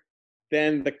longer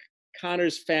than the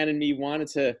Connors fan in me wanted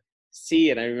to see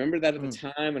it. I remember that at the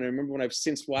time, and I remember when I've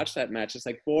since watched that match. It's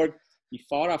like Borg, he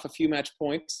fought off a few match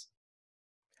points.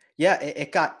 Yeah,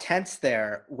 it got tense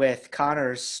there with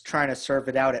Connors trying to serve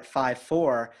it out at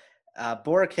 5-4.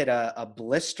 Borg hit a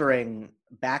blistering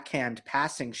backhand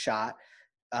passing shot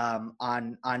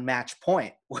on match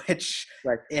point, which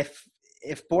Right.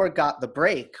 if Borg got the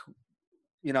break,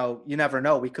 you never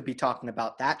know. We could be talking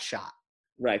about that shot.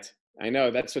 Right. I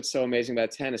know. That's what's so amazing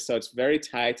about tennis. So it's very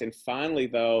tight. And finally,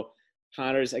 though,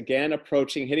 Connors again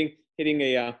approaching, hitting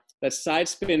a that side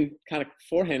spin kind of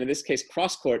forehand, in this case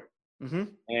cross court, Mm-hmm.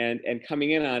 and coming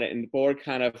in on it, and Borg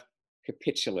kind of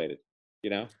capitulated.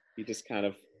 He just kind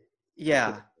of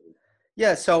Yeah.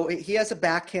 Yeah, so he has a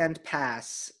backhand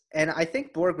pass, and I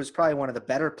think Borg was probably one of the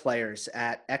better players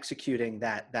at executing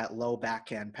that low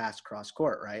backhand pass cross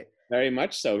court, right? very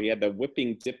much so. He had the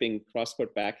whipping, dipping cross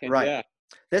court backhand. Right. Yeah,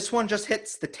 This one just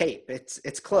hits the tape. It's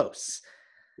close,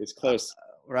 it's close.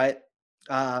 right?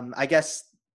 I guess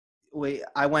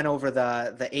I went over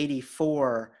the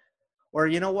 84, or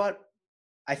you know what?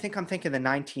 I think I'm thinking the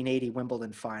 1980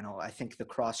 Wimbledon final. I think the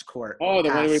cross court Oh, the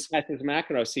one where he pass. passes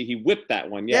McEnroe. See, he whipped that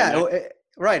one. Yeah,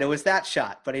 right. It was that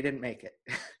shot, but he didn't make it.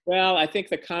 Well, I think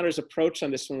the Connors approach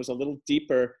on this one was a little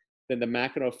deeper than the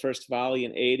McEnroe first volley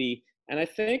in 80. And I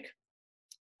think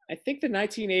the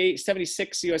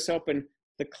 1976 U.S. Open,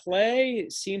 the clay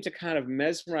seemed to kind of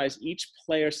mesmerize each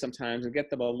player sometimes and get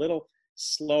them a little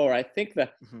slower. I think the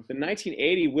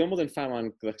 1980 Wimbledon final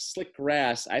on the slick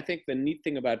grass, I think the neat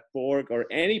thing about Borg or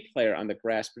any player on the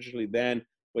grass, particularly then,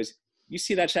 was you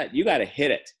see that shot, you got to hit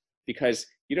it because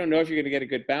you don't know if you're going to get a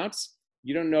good bounce.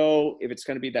 You don't know if it's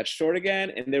going to be that short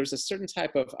again. And there was a certain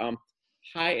type of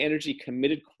high energy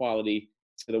committed quality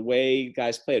to the way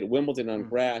guys play at Wimbledon on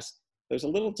grass. There's a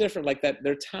little different like that.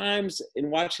 There are times in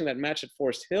watching that match at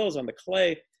Forest Hills on the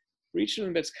clay, for each of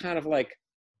them it's kind of like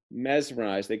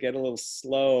mesmerized. They get a little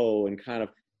slow and kind of,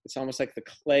 it's almost like the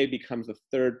clay becomes the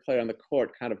third player on the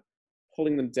court, kind of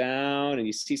pulling them down. And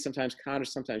you see sometimes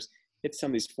Connors sometimes hit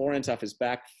some of these forehands off his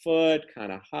back foot,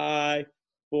 kind of high,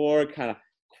 Borg, kind of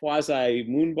quasi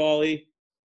moonball-y.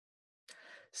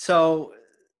 So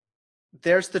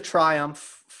there's the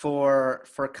triumph for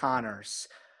Connors.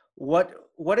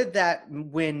 What did that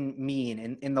win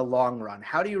mean in the long run?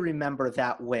 How do you remember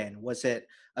that win? Was it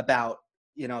about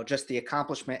just the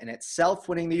accomplishment in itself,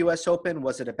 winning the U.S. Open?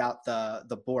 Was it about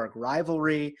the Borg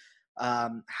rivalry?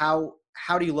 How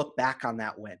do you look back on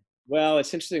that win? Well,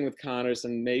 it's interesting with Connors,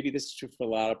 and maybe this is true for a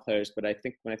lot of players, but I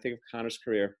think when I think of Connors'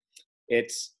 career,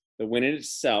 it's the win in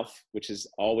itself, which is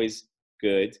always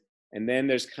good, and then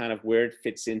there's kind of where it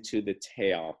fits into the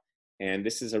tail. And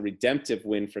this is a redemptive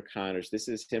win for Connors. This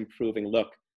is him proving, look,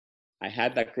 I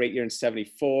had that great year in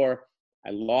 74. I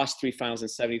lost 3 finals in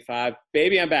 75.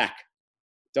 Baby, I'm back.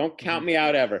 Don't count me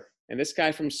out ever. And this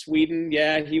guy from Sweden,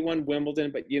 yeah, he won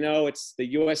Wimbledon, but it's the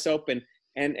U.S. Open.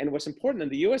 And what's important,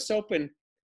 and the U.S. Open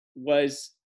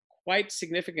was quite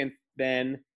significant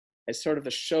then as sort of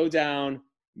the showdown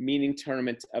meaning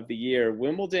tournament of the year.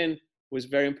 Wimbledon was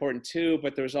very important too,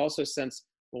 but there was also a sense,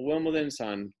 well, Wimbledon's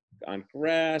on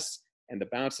grass and the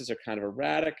bounces are kind of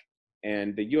erratic.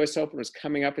 And the U.S. Open was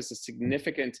coming up as a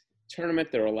significant tournament.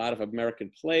 There were a lot of American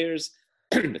players,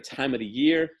 the time of the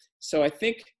year. So I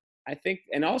think,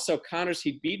 and also Connors,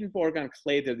 he'd beaten Borg on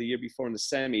clay the year before in the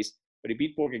semis, but he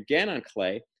beat Borg again on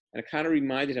clay. And it kind of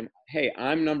reminded him, hey,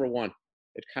 I'm number one.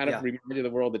 It kind of reminded the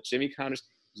world that Jimmy Connors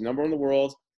was number one in the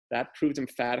world. That proved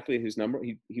emphatically he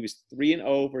was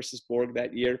 3-0 versus Borg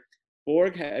that year.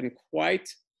 Borg hadn't quite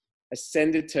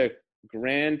ascended to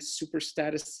grand super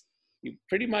status. He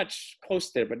pretty much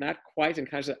close there, but not quite. And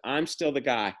Connors said, I'm still the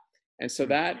guy. And so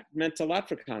that meant a lot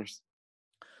for Connors.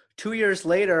 2 years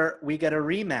later, we get a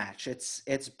rematch.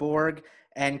 It's Borg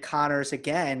and Connors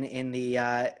again in the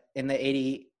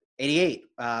 88.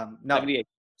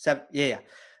 78.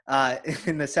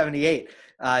 In the 78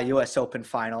 U.S. Open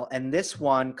final. And this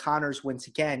one, Connors wins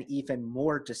again, even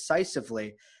more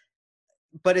decisively.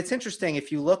 But it's interesting,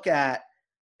 if you look at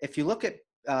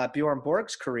Bjorn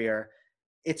Borg's career,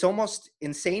 it's almost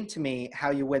insane to me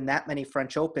how you win that many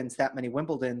French Opens, that many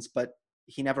Wimbledons, but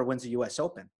he never wins a U.S.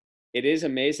 Open. It is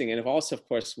amazing. And also, of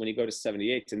course, when you go to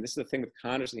 78, and this is the thing with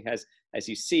Connors, he has, as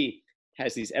you see,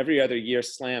 has these every other year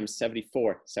slams,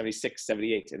 74, 76,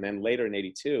 78, and then later in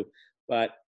 82.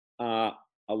 But a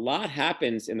lot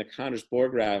happens in the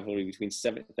Connors-Borg rivalry between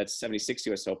that's 76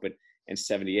 U.S. Open and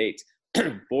 78.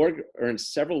 Borg earned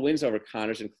several wins over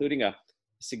Connors, including a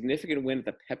significant win at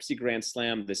the Pepsi Grand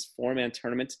Slam, this 4-man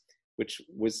tournament, which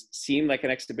seemed like an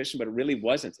exhibition, but it really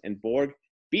wasn't. And Borg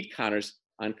beat Connors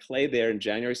on clay there in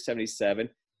January 77.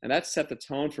 And that set the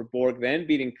tone for Borg, then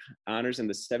beating Connors in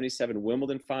the 77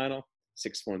 Wimbledon final,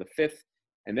 6-4 in the fifth,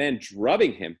 and then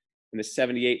drubbing him in the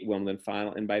 78 Wimbledon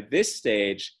final. And by this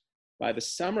stage, by the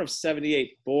summer of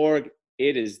 78, Borg,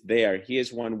 it is there. He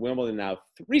has won Wimbledon now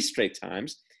 3 straight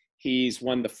times. He's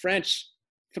won the French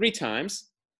 3 times.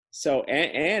 So,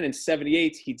 and in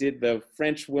 78, he did the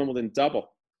French Wimbledon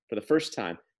double for the first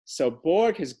time. So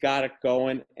Borg has got it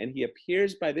going, and he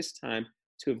appears by this time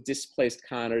to have displaced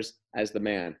Connors as the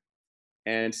man.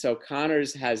 And so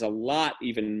Connors has a lot,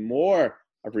 even more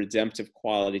of redemptive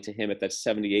quality to him at that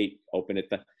 78 Open. At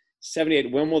the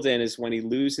 78 Wimbledon is when he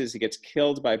loses. He gets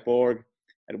killed by Borg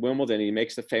at Wimbledon. He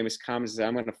makes the famous comment,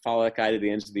 I'm going to follow that guy to the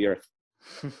ends of the earth.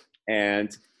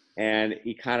 and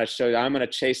he kind of showed, I'm going to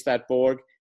chase that Borg.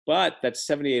 But that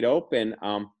 78 Open,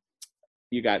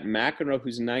 you got McEnroe,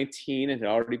 who's 19 and had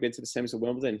already been to the semis of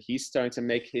Wimbledon. He's starting to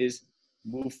make his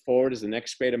move forward as the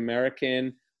next great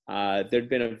American. There'd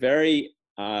been a very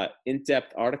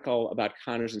in-depth article about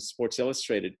Connors in Sports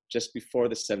Illustrated just before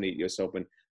the 78 US Open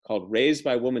called Raised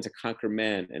by Women to Conquer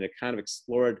Men. And it kind of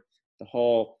explored the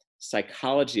whole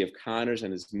psychology of Connors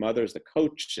and his mother as the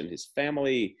coach and his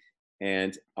family.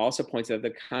 And also pointed out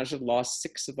that Connors had lost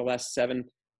 6 of the last 7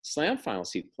 Slam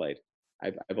finals he'd played.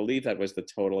 I believe that was the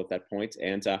total at that point.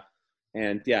 And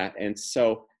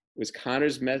so it was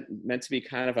Connors meant to be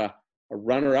kind of a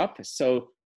runner-up. So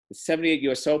the 78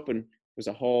 US Open was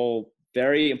a whole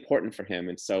very important for him.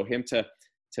 And so him to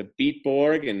beat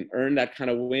Borg and earn that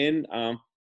kind of win,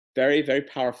 very, very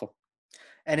powerful.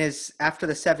 And after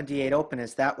the 78 Open,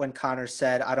 is that when Connors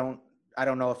said, I don't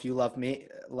know if you love me,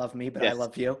 but yes, I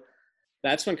love you?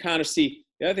 That's when Connors, the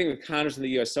other thing with Connors in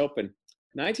the US Open,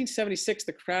 1976,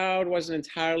 the crowd wasn't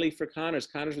entirely for Connors.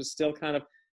 Connors was still kind of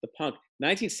the punk.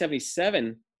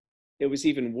 1977, it was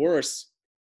even worse.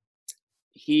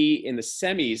 In the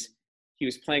semis, he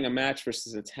was playing a match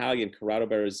versus an Italian, Corrado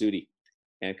Berezzuti.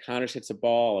 And Connors hits a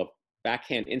ball, a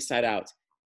backhand inside out.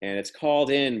 And it's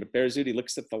called in, but Berezzuti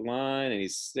looks at the line and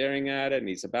he's staring at it and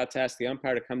he's about to ask the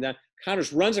umpire to come down.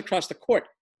 Connors runs across the court,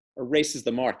 erases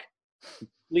the mark.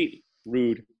 Completely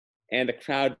rude. And the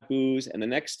crowd boos. And the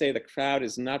next day, the crowd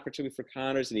is not particularly for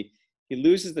Connors. And he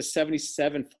loses the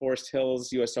 77 Forest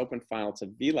Hills US Open final to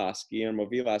Guillermo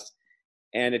Vilas.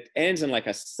 And it ends in like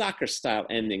a soccer-style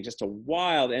ending, just a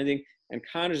wild ending. And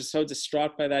Connors is so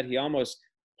distraught by that, he almost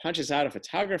punches out a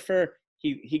photographer.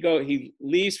 He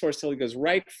leaves Forest Hill. He goes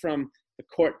right from the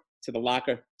court to the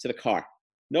locker to the car.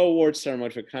 No award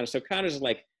ceremony for Connors. So Connors is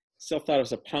like, still thought it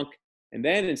was a punk. And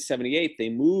then in 78, they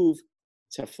move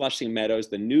to Flushing Meadows,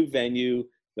 the new venue,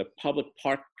 the public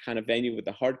park kind of venue with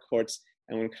the hard courts.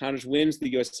 And when Connors wins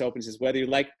the US Open, he says, whether you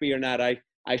like me or not, I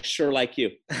sure like you.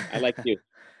 I like you.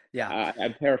 Yeah.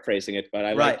 I'm paraphrasing it, but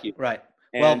I like you. Right.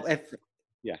 And, well,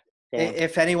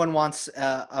 if anyone wants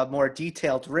a more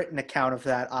detailed written account of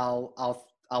that,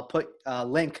 I'll put a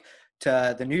link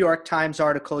to the New York Times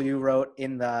article you wrote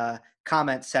in the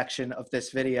comment section of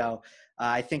this video.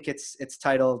 I think it's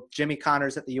titled "Jimmy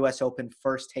Connors at the U.S. Open: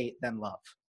 First Hate, Then Love."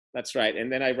 That's right,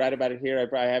 and then I write about it here.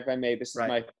 I made this is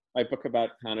my book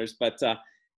about Connors, but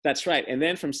that's right. And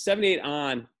then from 78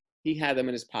 on, he had them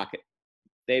in his pocket.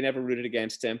 They never rooted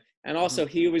against him. And also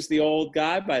he was the old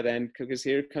guy by then because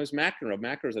here comes McEnroe.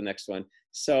 McEnroe's the next one.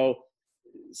 So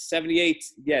 78,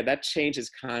 that changes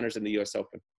Connors in the US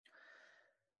Open.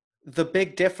 The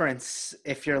big difference,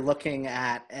 if you're looking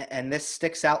at, and this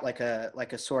sticks out like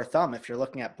a sore thumb, if you're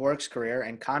looking at Borg's career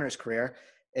and Connors' career,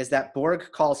 is that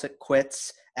Borg calls it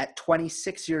quits at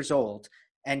 26 years old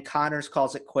and Connors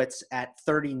calls it quits at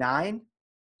 39.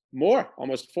 More,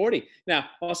 almost 40. Now,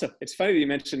 also, it's funny that you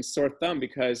mentioned sore thumb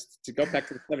because to go back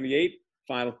to the 78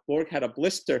 final, Borg had a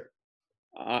blister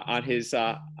on his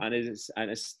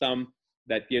thumb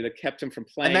that year that kept him from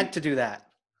playing. I meant to do that.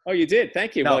 Oh, you did?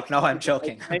 Thank you. No, I'm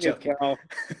joking. I'm joking.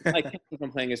 I kept him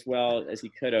from playing as well as he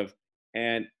could have,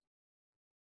 and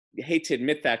I hate to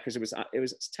admit that because it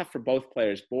was tough for both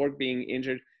players. Borg being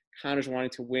injured, Connors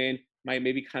wanting to win.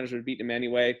 Maybe Connors would have beaten him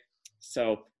anyway.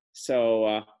 So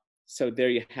there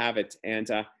you have it. And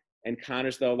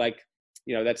Connors, though,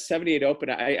 that 78 Open,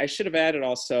 I should have added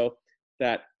also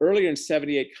that earlier in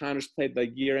 78, Connors played the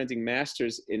year-ending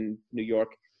Masters in New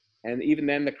York, and even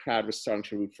then the crowd was starting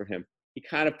to root for him. He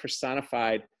kind of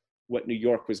personified what New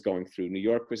York was going through. New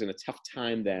York was in a tough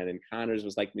time then, and Connors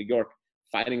was like New York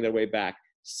fighting their way back.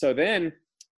 So then,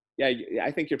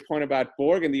 I think your point about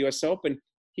Borg in the U.S. Open,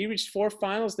 he reached 4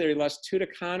 finals there. He lost 2 to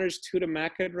Connors, 2 to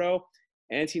McEnroe.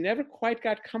 And he never quite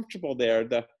got comfortable there.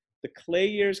 The clay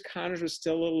years, Connors was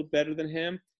still a little better than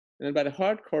him. And then by the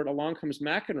hard court, along comes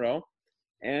McEnroe.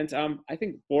 And I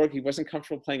think Borg, he wasn't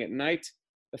comfortable playing at night,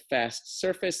 the fast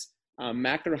surface.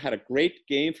 McEnroe had a great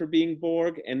game for being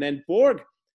Borg. And then Borg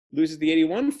loses the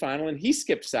 81 final, and he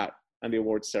skips out on the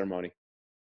awards ceremony.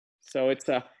 So it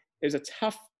was a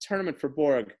tough tournament for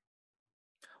Borg.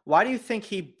 Why do you think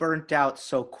he burnt out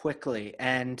so quickly?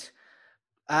 And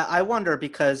I wonder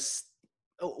because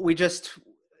we just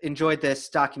enjoyed this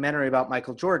documentary about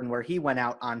Michael Jordan where he went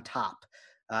out on top.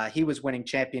 He was winning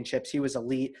championships. He was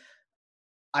elite.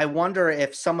 I wonder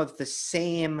if some of the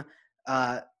same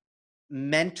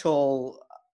mental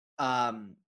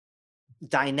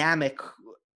dynamic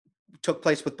took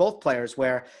place with both players,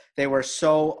 where they were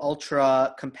so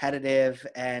ultra competitive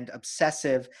and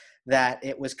obsessive that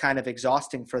it was kind of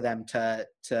exhausting for them to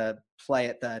play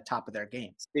at the top of their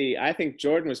game. See, I think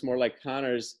Jordan was more like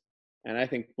Connors, and I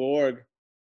think Borg,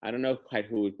 I don't know quite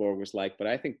who Borg was like, but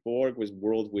I think Borg was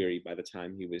world weary by the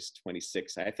time he was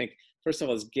 26. I think, first of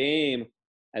all, his game,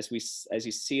 as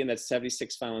you see in that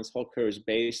 76 final, his whole career is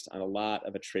based on a lot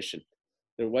of attrition.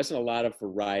 There wasn't a lot of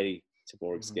variety to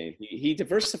Borg's game. He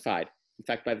diversified. In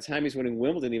fact, by the time he's winning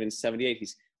Wimbledon, even 78,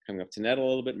 he's coming up to net a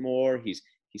little bit more. He's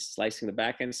slicing the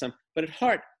back end some. But at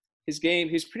heart, his game,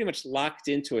 he's pretty much locked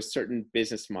into a certain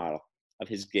business model of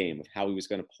his game, of how he was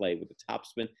going to play with the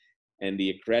topspin and the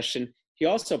aggression. He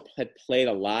also had played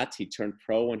a lot. He turned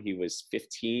pro when he was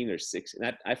 15 or 16.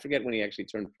 I forget when he actually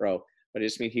turned pro, but I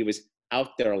just mean he was out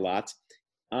there a lot.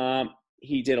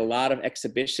 He did a lot of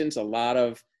exhibitions, a lot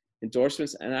of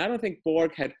endorsements, and I don't think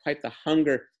Borg had quite the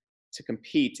hunger to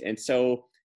compete. And so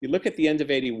you look at the end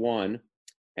of 81,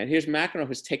 and here's McEnroe,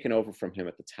 who's taken over from him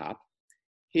at the top.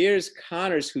 Here's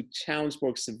Connors, who challenged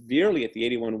Borg severely at the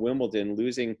 81 Wimbledon,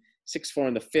 losing 6-4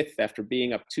 in the fifth after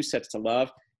being up 2-0.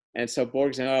 And so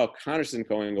Borg's saying, oh, Connors isn't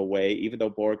going away, even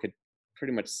though Borg had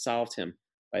pretty much solved him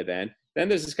by then. Then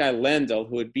there's this guy, Lendl,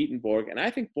 who had beaten Borg. And I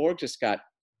think Borg just got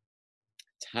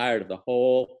tired of the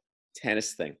whole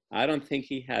tennis thing. I don't think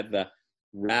he had the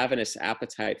ravenous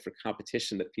appetite for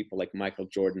competition that people like Michael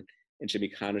Jordan and Jimmy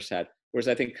Connors had. Whereas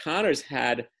I think Connors'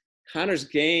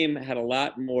 game had a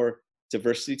lot more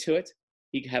diversity to it.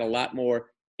 He had a lot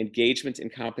more engagement in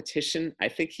competition. I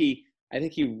think he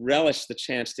relished the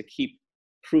chance to keep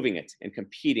proving it and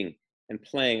competing and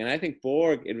playing. And I think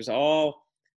Borg, it was all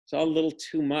a little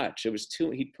too much.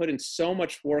 He put in so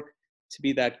much work to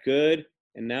be that good,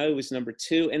 and now he was number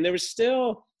 2. And there was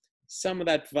still some of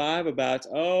that vibe about,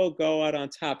 oh, go out on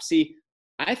top. See,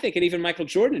 I think, and even Michael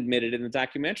Jordan admitted in the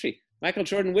documentary, Michael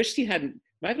Jordan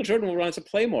wanted to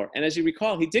play more. And as you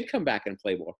recall, he did come back and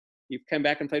play more. He came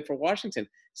back and played for Washington.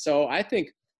 So I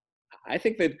think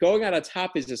that going out on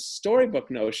top is a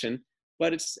storybook notion,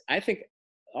 but I think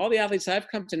all the athletes I've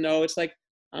come to know, it's like,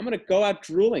 I'm going to go out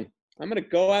drooling. I'm going to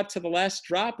go out to the last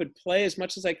drop and play as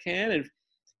much as I can. And if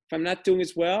I'm not doing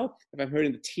as well, if I'm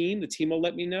hurting the team will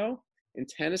let me know. In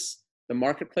tennis, the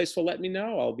marketplace will let me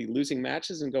know. I'll be losing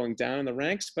matches and going down in the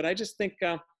ranks. But I just think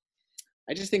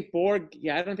Borg,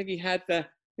 I don't think he had I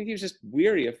think he was just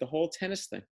weary of the whole tennis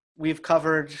thing. We've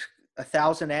covered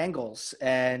 1,000 angles,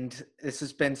 and this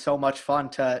has been so much fun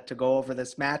to go over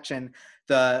this match and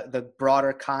the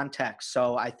broader context.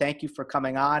 So I thank you for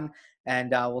coming on,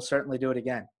 and we'll certainly do it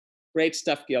again. Great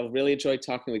stuff, Gil. Really enjoyed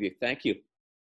talking with you. Thank you.